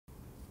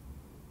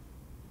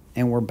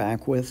And we're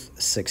back with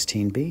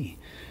 16b.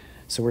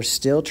 So we're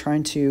still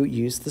trying to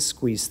use the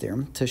squeeze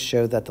theorem to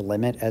show that the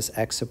limit as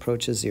x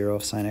approaches 0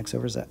 of sine x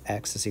over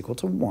x is equal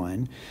to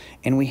 1.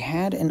 And we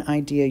had an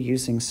idea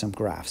using some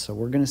graphs. So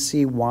we're going to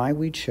see why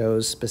we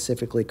chose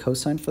specifically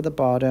cosine for the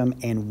bottom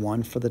and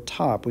 1 for the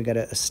top. We got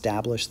to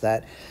establish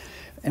that.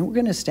 And we're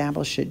going to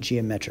establish it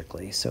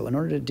geometrically. So in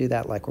order to do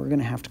that, we're going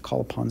to have to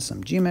call upon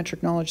some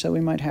geometric knowledge that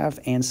we might have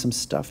and some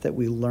stuff that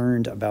we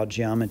learned about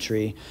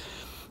geometry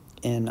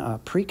in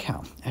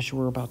pre-cal, as you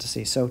were about to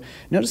see. So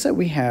notice that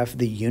we have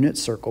the unit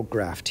circle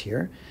graphed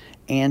here.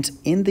 And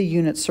in the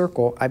unit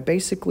circle, I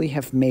basically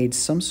have made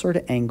some sort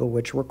of angle,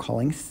 which we're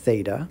calling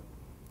theta.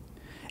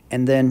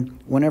 And then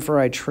whenever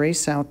I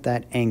trace out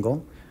that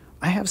angle,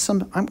 I'm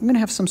going to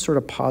have some sort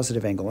of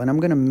positive angle, and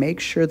I'm going to make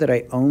sure that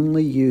I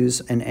only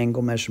use an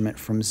angle measurement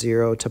from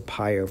 0 to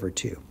pi over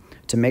 2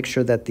 to make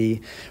sure that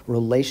the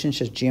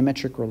relationships,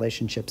 geometric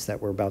relationships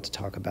that we're about to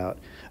talk about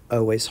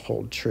always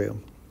hold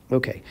true.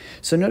 Okay,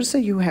 so notice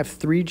that you have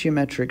three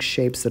geometric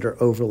shapes that are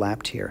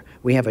overlapped here.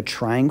 We have a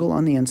triangle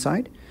on the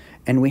inside,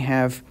 and we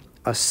have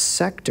a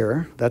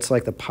sector, that's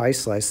like the pie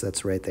slice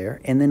that's right there,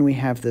 and then we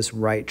have this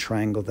right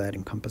triangle that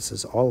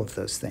encompasses all of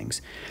those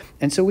things.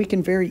 And so we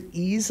can very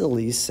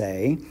easily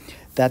say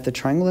that the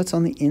triangle that's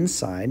on the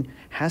inside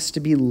has to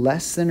be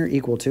less than or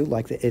equal to,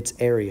 its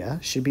area,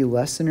 should be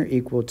less than or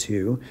equal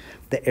to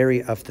the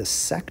area of the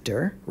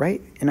sector,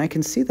 right? And I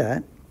can see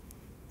that.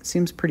 It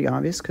seems pretty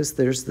obvious because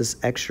there's this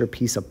extra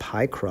piece of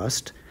pie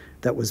crust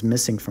that was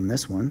missing from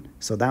this one,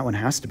 so that one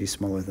has to be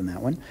smaller than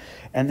that one.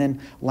 And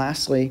then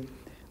lastly,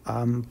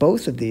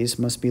 both of these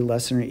must be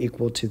less than or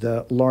equal to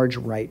the large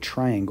right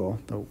triangle,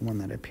 the one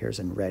that appears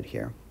in red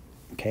here.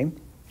 Okay,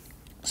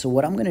 so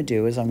what I'm going to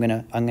do is I'm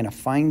going to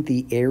find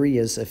the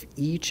areas of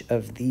each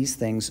of these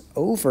things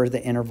over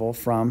the interval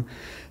from,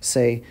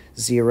 say,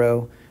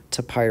 0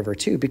 to pi over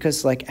 2,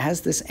 because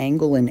as this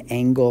angle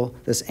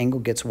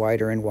gets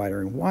wider and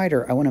wider and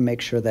wider, I want to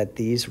make sure that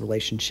these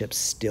relationships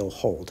still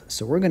hold.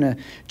 So we're going to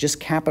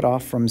just cap it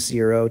off from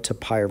 0 to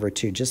pi over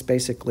 2, just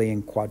basically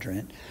in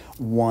quadrant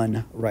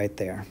 1 right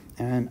there.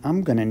 And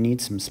I'm going to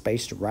need some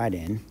space to write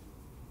in,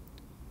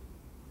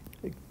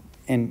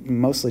 and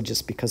mostly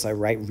just because I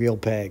write real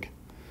big.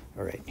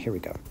 All right, here we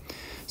go.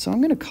 So I'm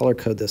going to color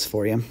code this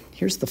for you.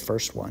 Here's the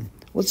first one.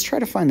 Let's try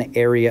to find the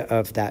area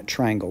of that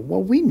triangle.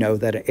 Well, we know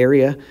that an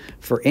area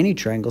for any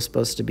triangle is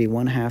supposed to be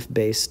 1/2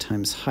 base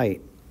times height,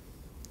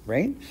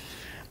 right?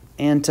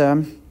 And,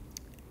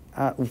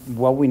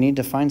 well, we need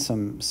to find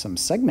some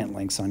segment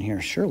lengths on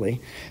here,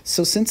 surely.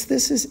 So since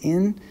this is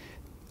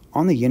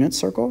on the unit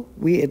circle,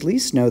 we at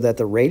least know that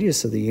the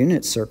radius of the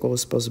unit circle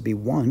is supposed to be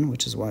 1,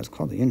 which is why it's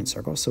called the unit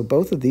circle. So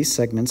both of these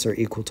segments are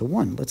equal to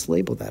 1. Let's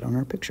label that on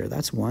our picture.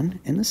 That's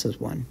 1, and this is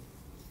 1.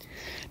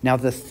 Now,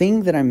 the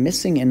thing that I'm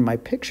missing in my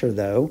picture,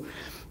 though,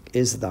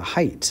 is the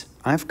height.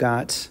 I've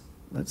got,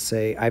 let's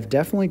say, I've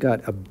definitely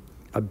got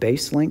a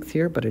base length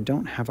here, but I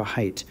don't have a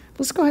height.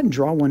 Let's go ahead and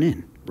draw one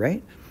in,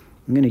 right?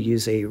 I'm going to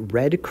use a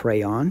red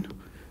crayon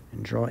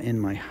and draw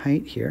in my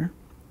height here,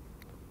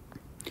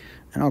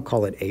 and I'll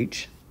call it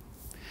H.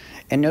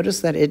 And notice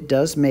that it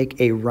does make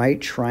a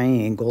right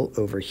triangle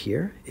over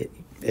here.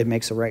 It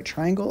makes a right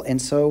triangle,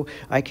 and so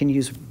I can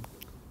use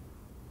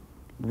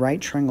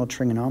right triangle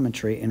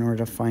trigonometry in order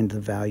to find the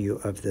value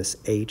of this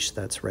H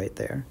that's right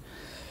there.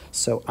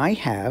 So I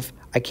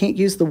can't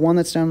use the one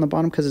that's down on the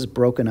bottom because it's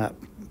broken up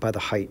by the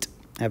height.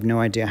 I have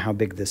no idea how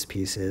big this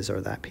piece is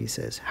or that piece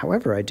is.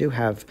 However, I do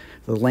have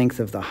the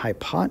length of the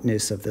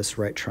hypotenuse of this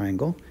right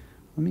triangle.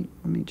 Let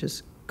me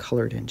just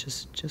color it in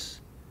just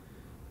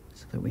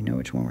so that we know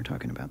which one we're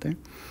talking about there.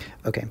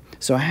 Okay,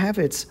 so I have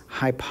its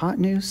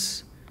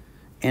hypotenuse,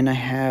 and I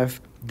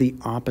have the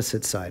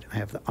opposite side. I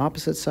have the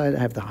opposite side, I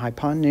have the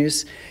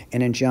hypotenuse,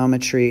 and in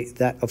geometry,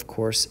 that, of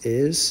course,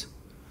 is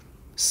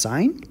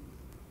sine.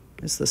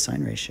 It's the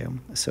sine ratio.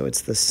 So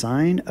it's the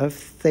sine of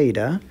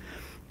theta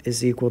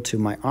is equal to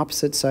my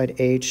opposite side,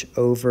 h,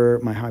 over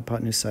my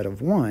hypotenuse side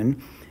of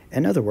 1.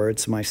 In other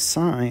words, my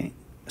sine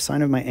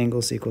of my angle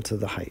is equal to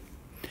the height.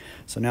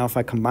 So now if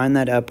I combine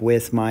that up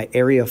with my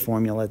area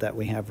formula that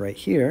we have right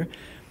here,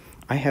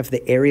 I have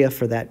the area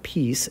for that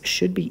piece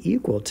should be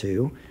equal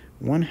to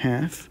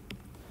 1/2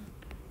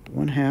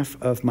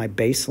 of my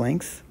base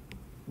length,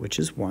 which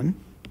is 1,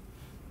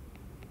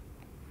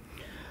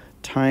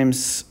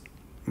 times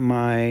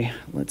my,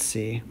 let's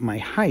see, my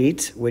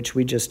height, which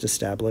we just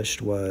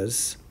established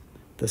was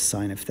the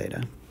sine of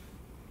theta.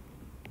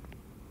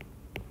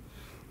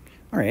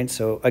 All right,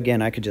 so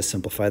again, I could just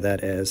simplify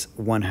that as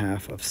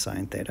 1/2 of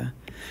sine theta.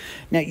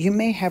 Now, you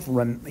may have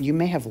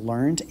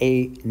learned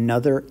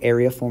another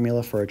area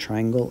formula for a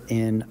triangle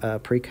in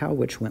pre-cal,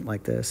 which went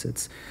like this.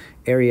 Its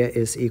area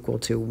is equal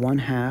to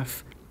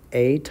 1/2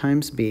 A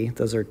times B.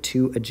 Those are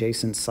two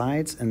adjacent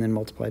sides, and then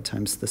multiplied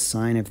times the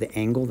sine of the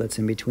angle that's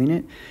in between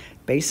it.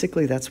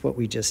 Basically, that's what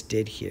we just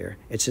did here.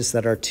 It's just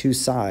that our two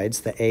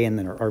sides, the A and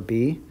our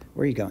B,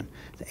 where are you going?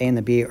 The A and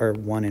the B are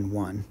 1 and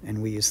 1,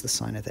 and we use the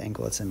sine of the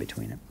angle that's in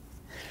between it.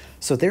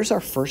 So there's our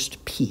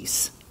first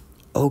piece.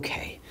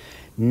 Okay,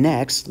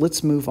 next,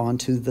 let's move on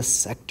to the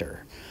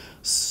sector.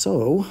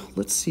 So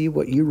let's see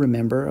what you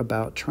remember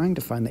about trying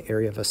to find the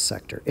area of a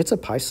sector. It's a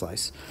pi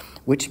slice,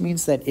 which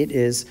means that it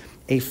is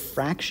a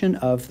fraction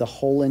of the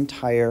whole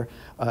entire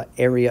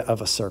area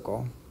of a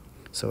circle.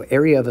 So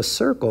area of a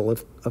circle,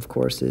 of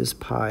course, is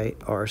pi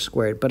r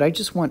squared, but I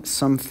just want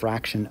some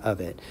fraction of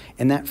it.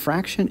 And that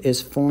fraction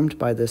is formed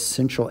by this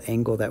central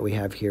angle that we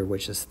have here,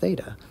 which is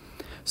theta.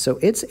 So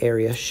its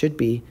area should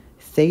be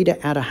theta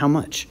out of how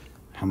much?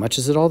 How much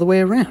is it all the way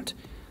around?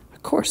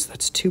 Of course,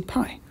 that's 2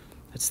 pi.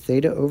 That's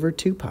theta over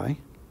 2 pi.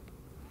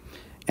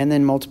 And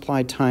then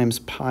multiplied times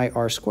pi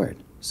r squared.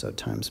 So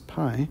times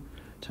pi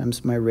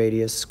times my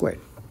radius squared.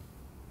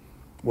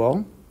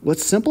 Well,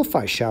 let's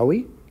simplify, shall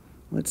we?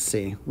 Let's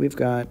see. We've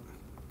got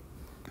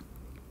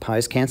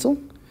pi's cancel.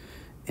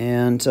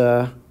 And,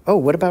 oh,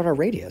 what about our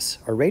radius?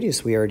 Our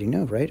radius we already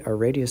know, right? Our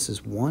radius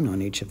is 1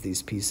 on each of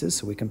these pieces,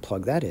 so we can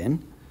plug that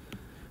in.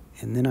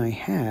 And then I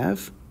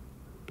have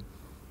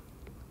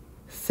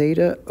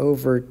theta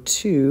over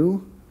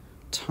 2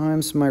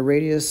 times my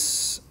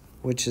radius,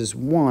 which is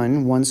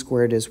 1. 1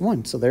 squared is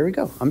 1. So there we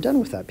go. I'm done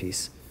with that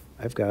piece.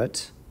 I've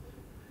got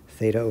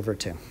theta over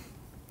 2.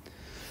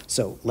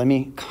 So let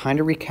me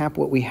kind of recap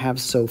what we have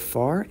so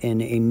far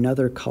in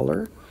another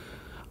color.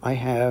 I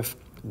have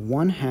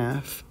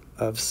 1/2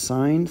 of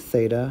sine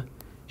theta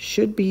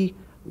should be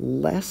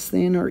less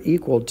than or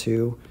equal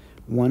to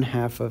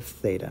 1/2 of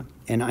theta.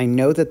 And I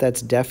know that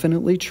that's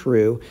definitely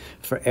true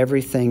for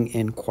everything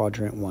in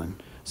quadrant 1.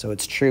 So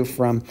it's true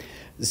from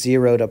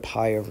 0 to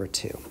pi over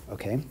 2,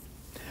 okay?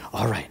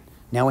 All right.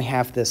 Now we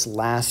have this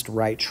last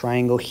right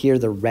triangle here,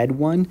 the red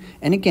one.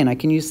 And again, I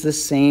can use the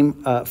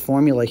same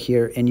formula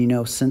here. And you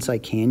know, since I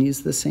can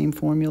use the same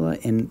formula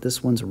and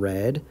this one's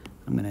red,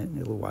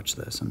 watch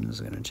this. I'm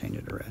just gonna change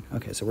it to red.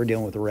 Okay, so we're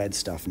dealing with red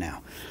stuff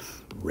now.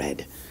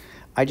 Red.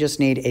 I just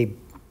need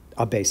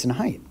a base and a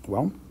height.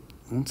 Well,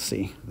 let's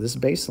see. This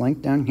base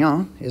length down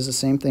here is the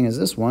same thing as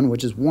this one,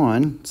 which is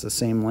 1. It's the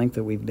same length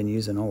that we've been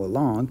using all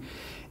along.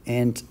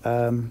 And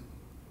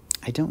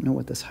I don't know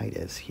what this height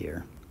is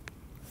here.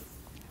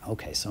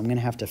 Okay, so I'm going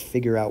to have to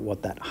figure out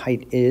what that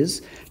height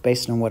is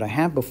based on what I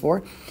have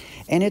before.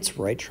 And it's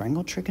right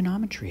triangle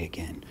trigonometry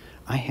again.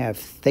 I have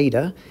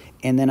theta,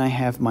 and then I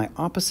have my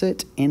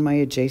opposite and my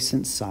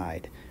adjacent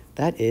side.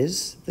 That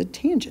is the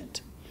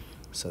tangent.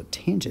 So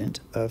tangent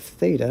of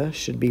theta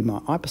should be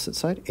my opposite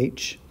side,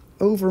 h,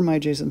 over my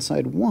adjacent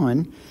side,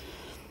 1,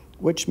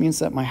 which means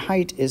that my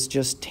height is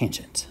just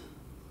tangent.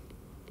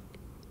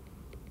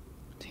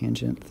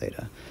 Tangent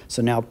theta.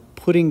 So now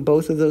putting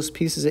both of those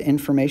pieces of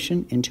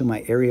information into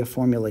my area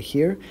formula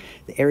here,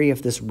 the area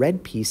of this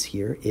red piece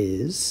here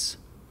is,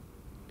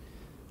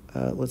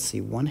 let's see,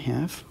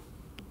 1/2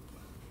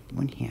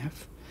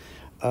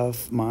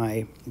 of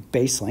my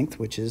base length,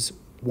 which is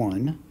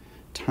 1,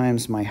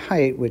 times my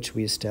height, which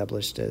we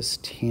established as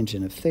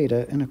tangent of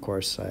theta, and of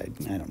course I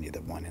don't need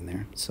the 1 in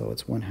there, so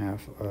it's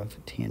 1/2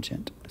 of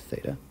tangent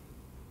theta.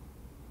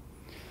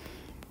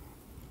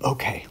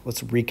 Okay,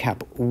 let's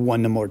recap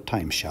one more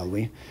time, shall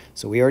we?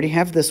 So we already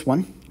have this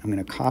one. I'm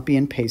going to copy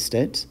and paste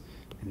it.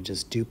 I'm going to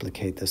just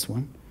duplicate this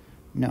one.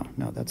 No,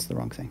 that's the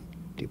wrong thing.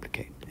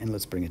 Duplicate. And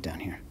let's bring it down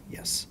here.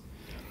 Yes.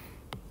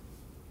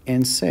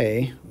 And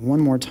say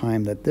one more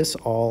time that this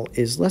all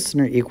is less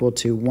than or equal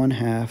to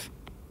 1/2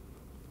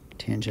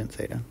 tangent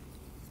theta.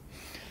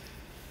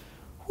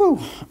 Whew.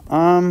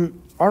 All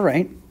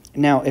right.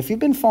 Now, if you've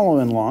been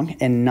following along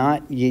and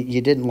you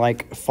didn't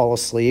like fall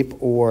asleep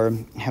or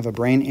have a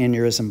brain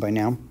aneurysm by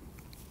now,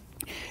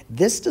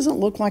 this doesn't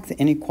look like the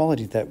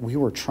inequality that we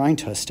were trying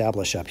to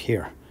establish up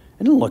here.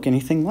 It didn't look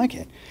anything like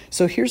it.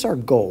 So here's our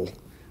goal.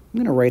 I'm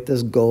going to write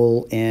this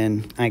goal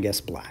in, I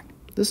guess, black.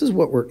 This is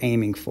what we're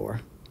aiming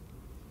for.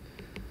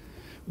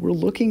 We're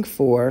looking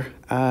for,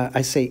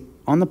 I say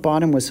on the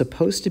bottom was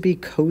supposed to be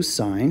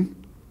cosine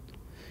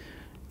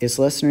is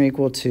less than or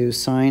equal to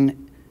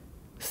sine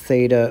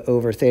theta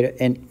over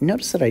theta. And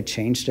notice that I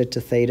changed it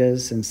to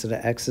thetas instead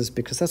of x's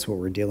because that's what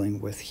we're dealing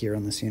with here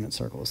on this unit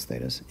circle is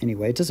thetas.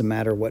 Anyway, it doesn't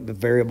matter what the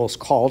variable's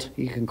called.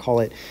 You can call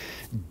it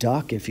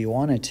duck if you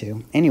wanted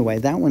to. Anyway,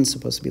 that one's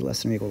supposed to be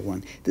less than or equal to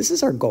 1. This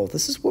is our goal.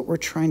 This is what we're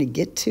trying to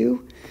get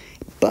to,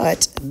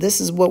 but this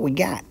is what we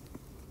got.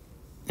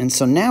 And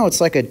so now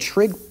it's like a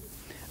trig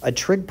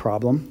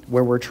problem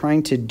where we're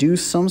trying to do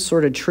some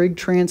sort of trig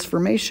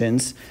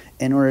transformations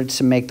in order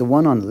to make the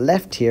one on the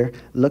left here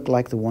look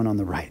like the one on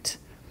the right.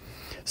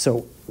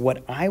 So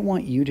what I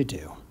want you to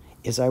do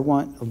is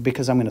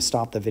because I'm going to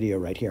stop the video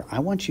right here, I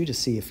want you to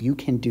see if you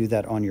can do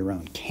that on your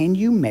own. Can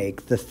you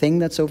make the thing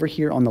that's over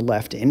here on the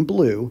left in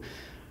blue,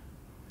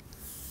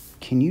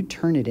 can you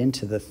turn it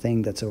into the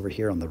thing that's over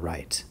here on the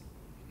right?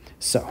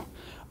 So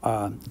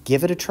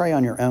give it a try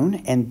on your own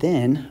and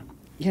then,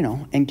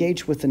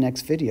 engage with the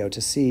next video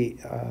to see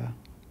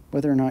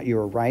whether or not you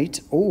were right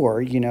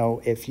or,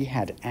 if you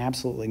had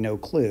absolutely no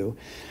clue,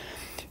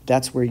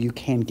 that's where you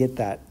can get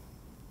that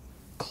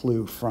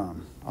clue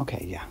from.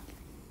 Okay, yeah.